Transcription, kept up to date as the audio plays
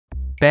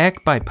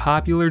Back by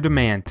popular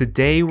demand,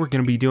 today we're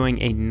going to be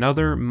doing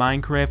another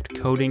Minecraft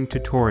coding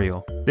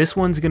tutorial. This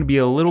one's going to be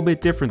a little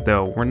bit different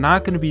though. We're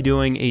not going to be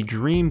doing a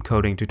dream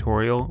coding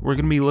tutorial. We're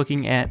going to be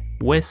looking at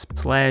Wisp /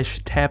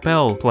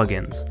 TapL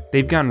plugins.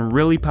 They've gotten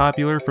really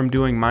popular from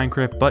doing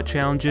Minecraft butt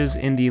challenges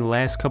in the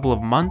last couple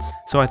of months,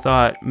 so I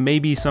thought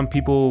maybe some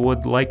people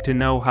would like to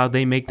know how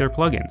they make their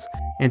plugins.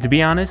 And to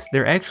be honest,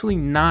 they're actually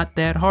not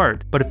that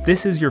hard. But if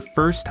this is your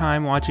first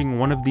time watching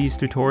one of these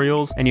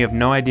tutorials and you have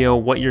no idea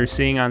what you're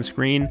seeing on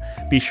screen,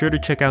 be sure to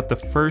check out the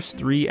first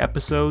 3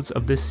 episodes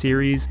of this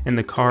series in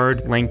the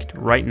card linked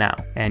right now.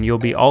 And you'll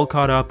be all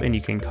caught up and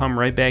you can come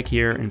right back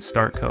here and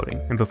start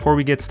coding. And before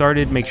we get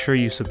started, make sure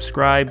you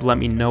subscribe, let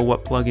me know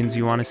what plugins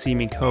you want to see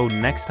me code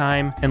next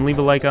time, and leave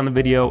a like on the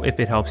video if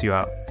it helps you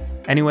out.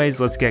 Anyways,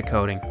 let's get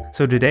coding.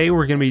 So today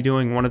we're going to be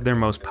doing one of their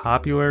most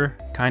popular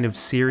kind of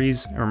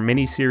series or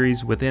mini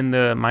series within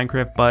the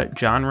Minecraft butt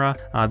genre.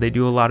 They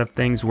do a lot of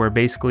things where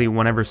basically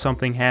whenever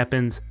something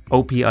happens,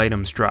 OP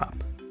items drop.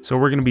 So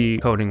we're going to be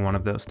coding one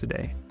of those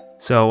today.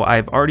 So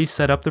I've already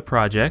set up the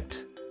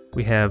project.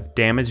 We have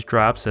damage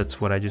drops, that's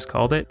what I just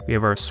called it. We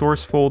have our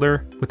source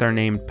folder with our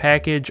named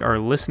package, our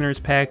listeners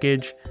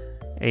package,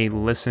 a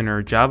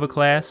listener Java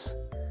class,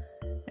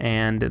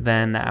 and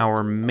then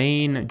our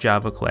main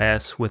Java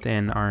class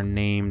within our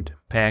named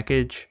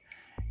package.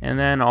 And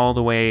then all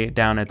the way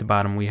down at the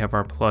bottom we have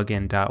our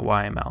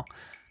Plugin.yml.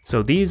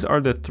 So these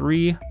are the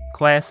 3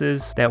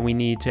 classes that we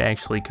need to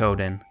actually code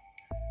in.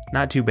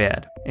 Not too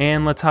bad.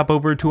 And let's hop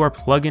over to our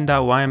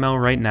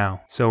Plugin.yml right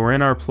now. So we're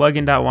in our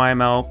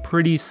Plugin.yml,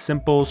 pretty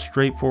simple,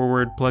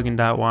 straightforward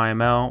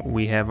Plugin.yml.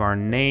 We have our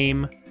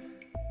name,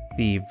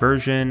 the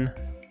version.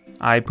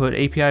 I put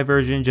API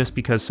version just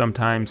because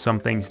sometimes some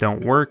things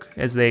don't work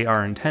as they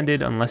are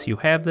intended unless you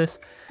have this.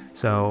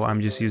 So I'm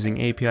just using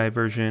API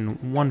version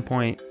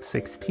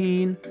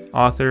 1.16.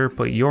 Author,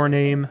 put your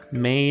name,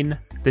 main.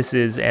 This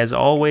is, as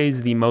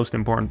always, the most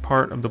important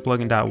part of the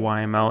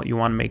Plugin.yml. You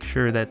want to make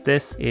sure that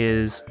this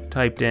is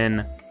typed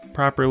in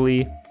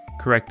properly,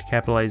 correct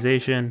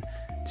capitalization,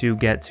 to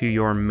get to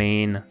your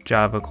main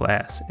Java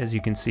class. As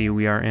you can see,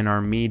 we are in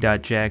our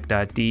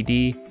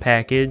me.jack.dd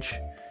package,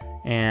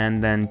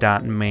 and then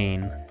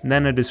 .main. And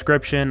then a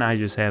description, I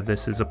just have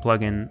this as a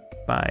plugin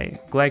by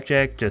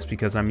Blackjack just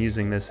because I'm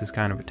using this as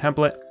kind of a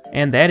template.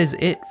 And that is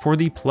it for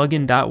the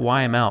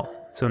Plugin.yml.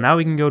 So now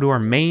we can go to our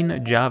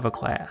main Java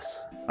class.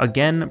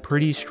 Again,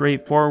 pretty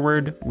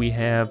straightforward. We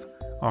have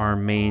our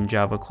main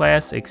Java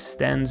class,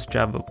 extends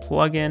Java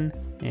plugin,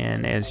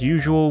 and as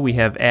usual we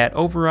have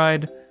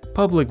 @override,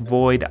 public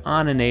void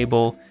on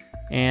enable,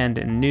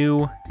 and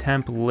new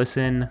temp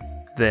listen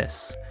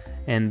this.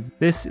 And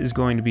this is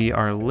going to be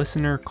our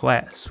listener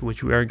class,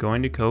 which we are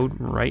going to code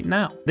right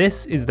now.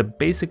 This is the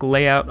basic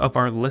layout of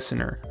our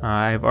listener.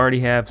 I've already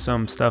have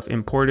some stuff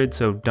imported,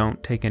 so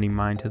don't take any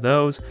mind to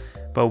those.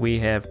 But we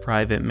have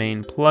private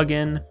main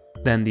plugin,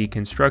 then the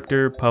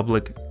constructor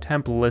public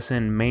temp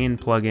listen main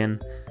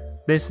plugin,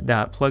 this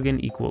dot plugin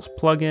equals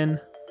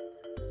plugin,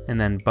 and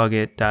then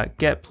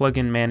buget.get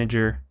plugin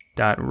manager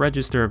dot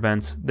register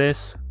events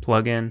this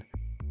plugin.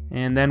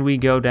 And then we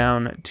go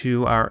down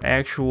to our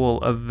actual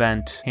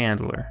event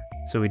handler.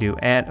 So we do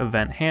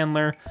 @event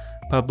handler,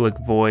 public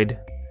void.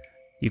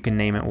 You can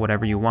name it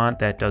whatever you want,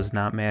 that does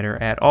not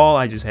matter at all.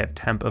 I just have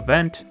temp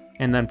event.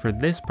 And then for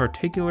this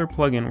particular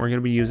plugin, we're going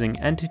to be using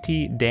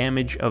entity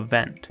damage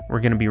event.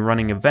 We're going to be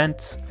running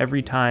events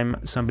every time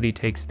somebody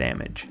takes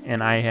damage.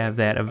 And I have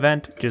that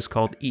event just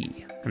called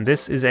E. And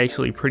this is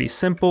actually pretty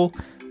simple.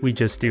 We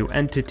just do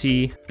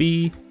entity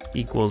b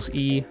equals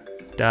e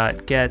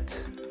dot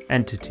get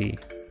entity.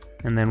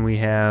 And then we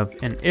have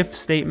an if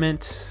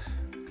statement,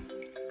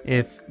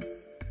 if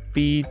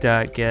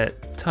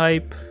b.get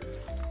type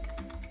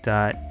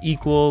dot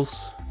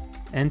equals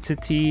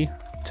entity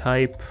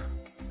type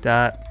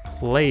dot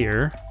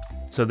player.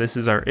 So this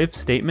is our if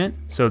statement.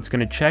 So it's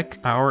going to check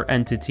our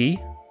entity,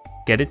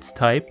 get its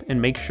type, and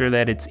make sure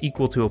that it's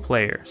equal to a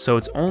player. So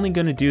it's only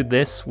going to do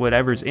this,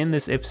 whatever's in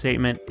this if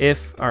statement,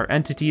 if our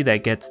entity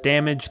that gets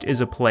damaged is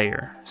a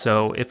player.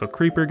 So if a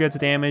creeper gets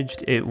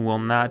damaged, it will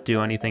not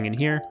do anything in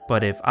here.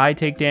 But if I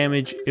take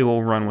damage, it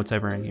will run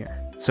whatever in here.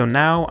 So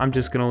now I'm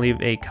just going to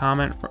leave a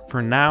comment.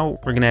 For now,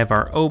 we're going to have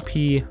our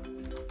OP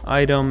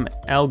item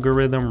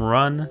algorithm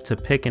run to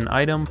pick an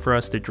item for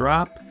us to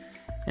drop.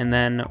 And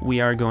then we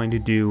are going to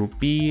do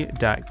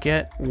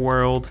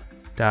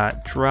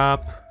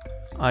b.getWorld.drop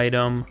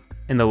item,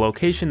 and the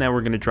location that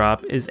we're going to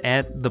drop is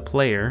at the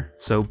player.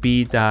 So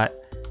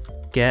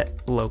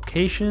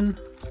b.getLocation,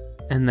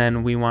 and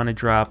then we want to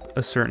drop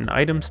a certain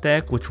item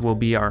stack, which will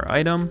be our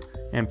item.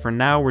 And for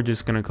now, we're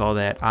just going to call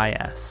that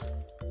is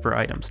for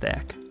item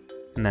stack,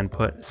 and then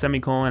put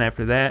semicolon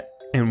after that,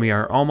 and we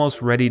are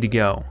almost ready to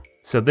go.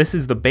 So this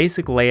is the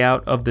basic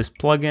layout of this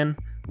plugin.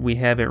 We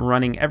have it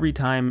running every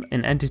time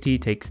an entity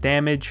takes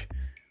damage.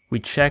 We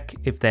check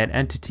if that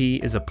entity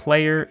is a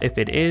player. If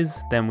it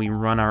is, then we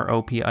run our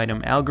OP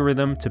item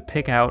algorithm to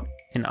pick out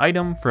an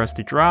item for us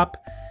to drop,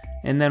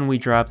 and then we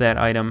drop that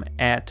item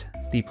at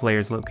the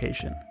player's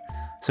location.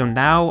 So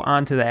now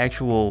onto the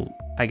actual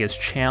I guess,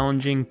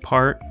 challenging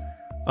part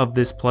of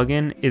this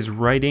plugin is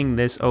writing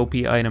this OP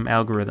item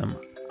algorithm.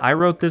 I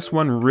wrote this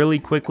one really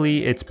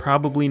quickly. It's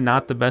probably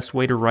not the best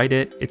way to write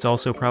it. It's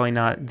also probably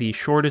not the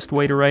shortest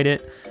way to write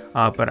it,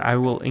 but I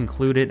will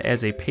include it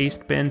as a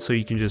paste bin so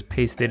you can just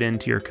paste it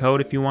into your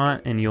code if you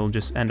want, and you'll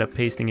just end up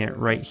pasting it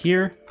right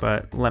here.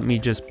 But let me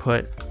just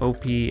put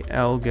OP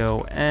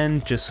algo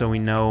end just so we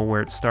know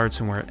where it starts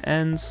and where it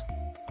ends.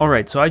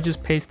 Alright, so I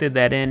just pasted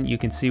that in. You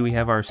can see we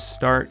have our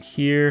start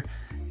here,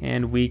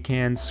 and we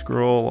can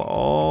scroll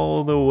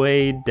all the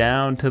way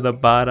down to the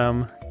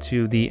bottom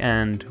to the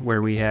end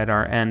where we had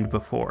our end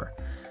before.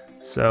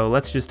 So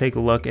let's just take a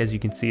look. As you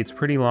can see, it's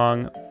pretty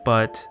long,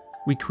 but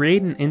we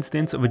create an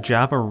instance of a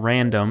Java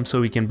random, so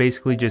we can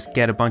basically just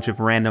get a bunch of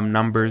random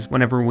numbers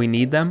whenever we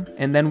need them.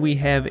 And then we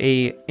have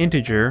a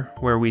integer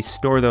where we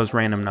store those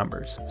random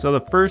numbers. So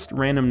the first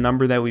random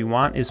number that we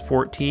want is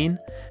 14,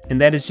 and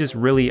that is just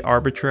really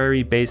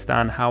arbitrary based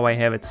on how I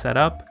have it set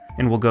up,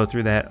 and we'll go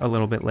through that a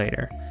little bit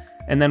later.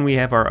 And then we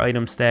have our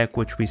item stack,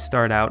 which we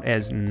start out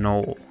as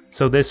null.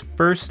 So this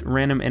first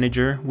random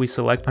integer, we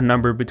select a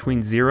number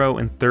between 0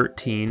 and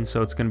 13,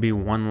 so it's going to be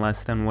one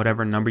less than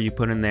whatever number you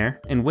put in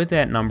there. And with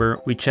that number,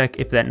 we check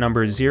if that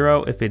number is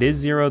 0. If it is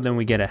 0, then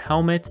we get a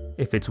helmet.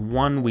 If it's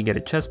 1, we get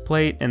a chest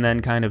plate, and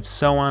then kind of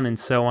so on and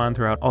so on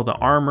throughout all the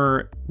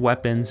armor,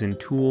 weapons, and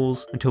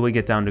tools until we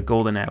get down to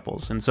golden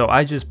apples. And so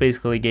I just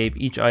basically gave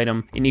each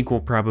item an equal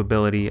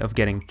probability of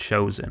getting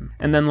chosen.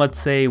 And then let's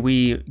say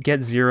we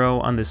get 0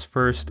 on this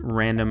first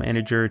random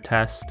integer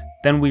test.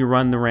 Then we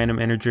run the random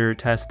integer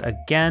test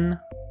again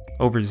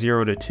over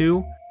 0 to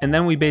 2, and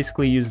then we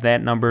basically use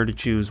that number to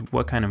choose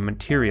what kind of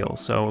material.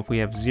 So if we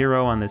have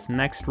 0 on this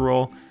next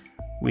roll,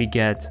 we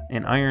get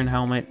an iron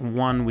helmet,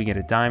 1 we get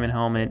a diamond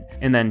helmet,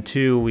 and then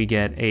 2 we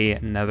get a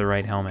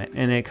netherite helmet.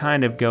 And it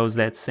kind of goes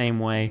that same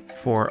way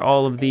for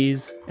all of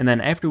these. And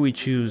then after we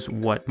choose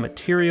what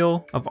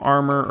material of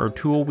armor or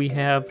tool we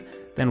have,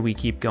 then we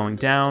keep going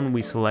down,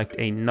 we select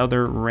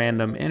another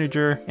random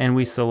integer, and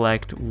we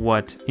select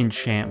what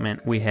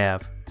enchantment we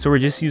have. So we're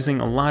just using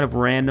a lot of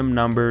random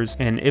numbers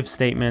and if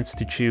statements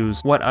to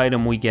choose what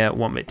item we get,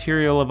 what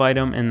material of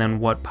item, and then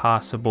what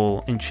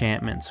possible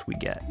enchantments we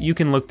get. You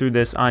can look through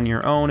this on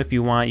your own if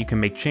you want. You can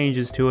make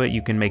changes to it.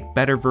 You can make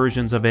better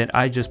versions of it.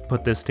 I just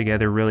put this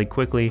together really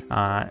quickly.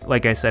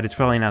 Like I said, it's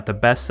probably not the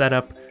best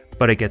setup,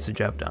 but it gets the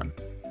job done.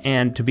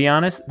 And to be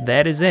honest,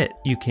 that is it.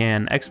 You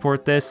can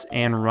export this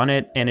and run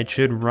it, and it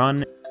should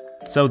run.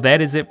 So that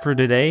is it for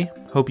today.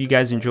 Hope you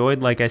guys enjoyed.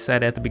 Like I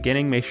said at the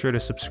beginning, make sure to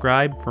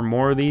subscribe for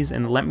more of these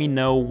and let me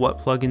know what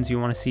plugins you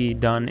want to see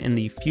done in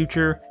the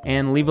future.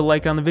 And leave a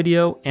like on the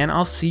video, and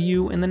I'll see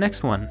you in the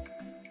next one.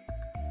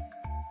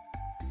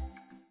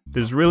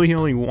 There's really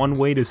only one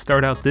way to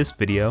start out this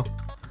video.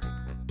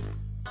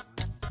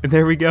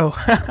 There we go.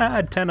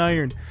 10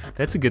 iron.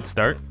 That's a good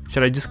start.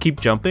 Should I just keep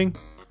jumping?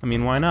 I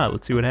mean, why not?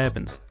 Let's see what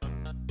happens.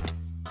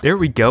 There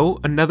we go,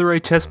 another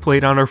netherite chest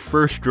plate on our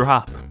first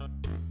drop.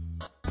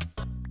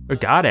 A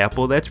god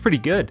apple, that's pretty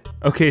good.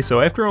 Okay,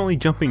 so after only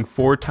jumping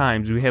 4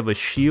 times, we have a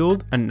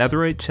shield, a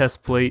netherite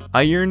chest plate,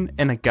 iron,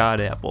 and a god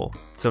apple.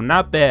 So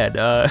not bad.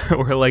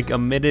 We're like a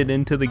minute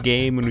into the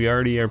game and we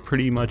already are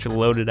pretty much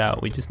loaded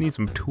out. We just need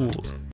some tools.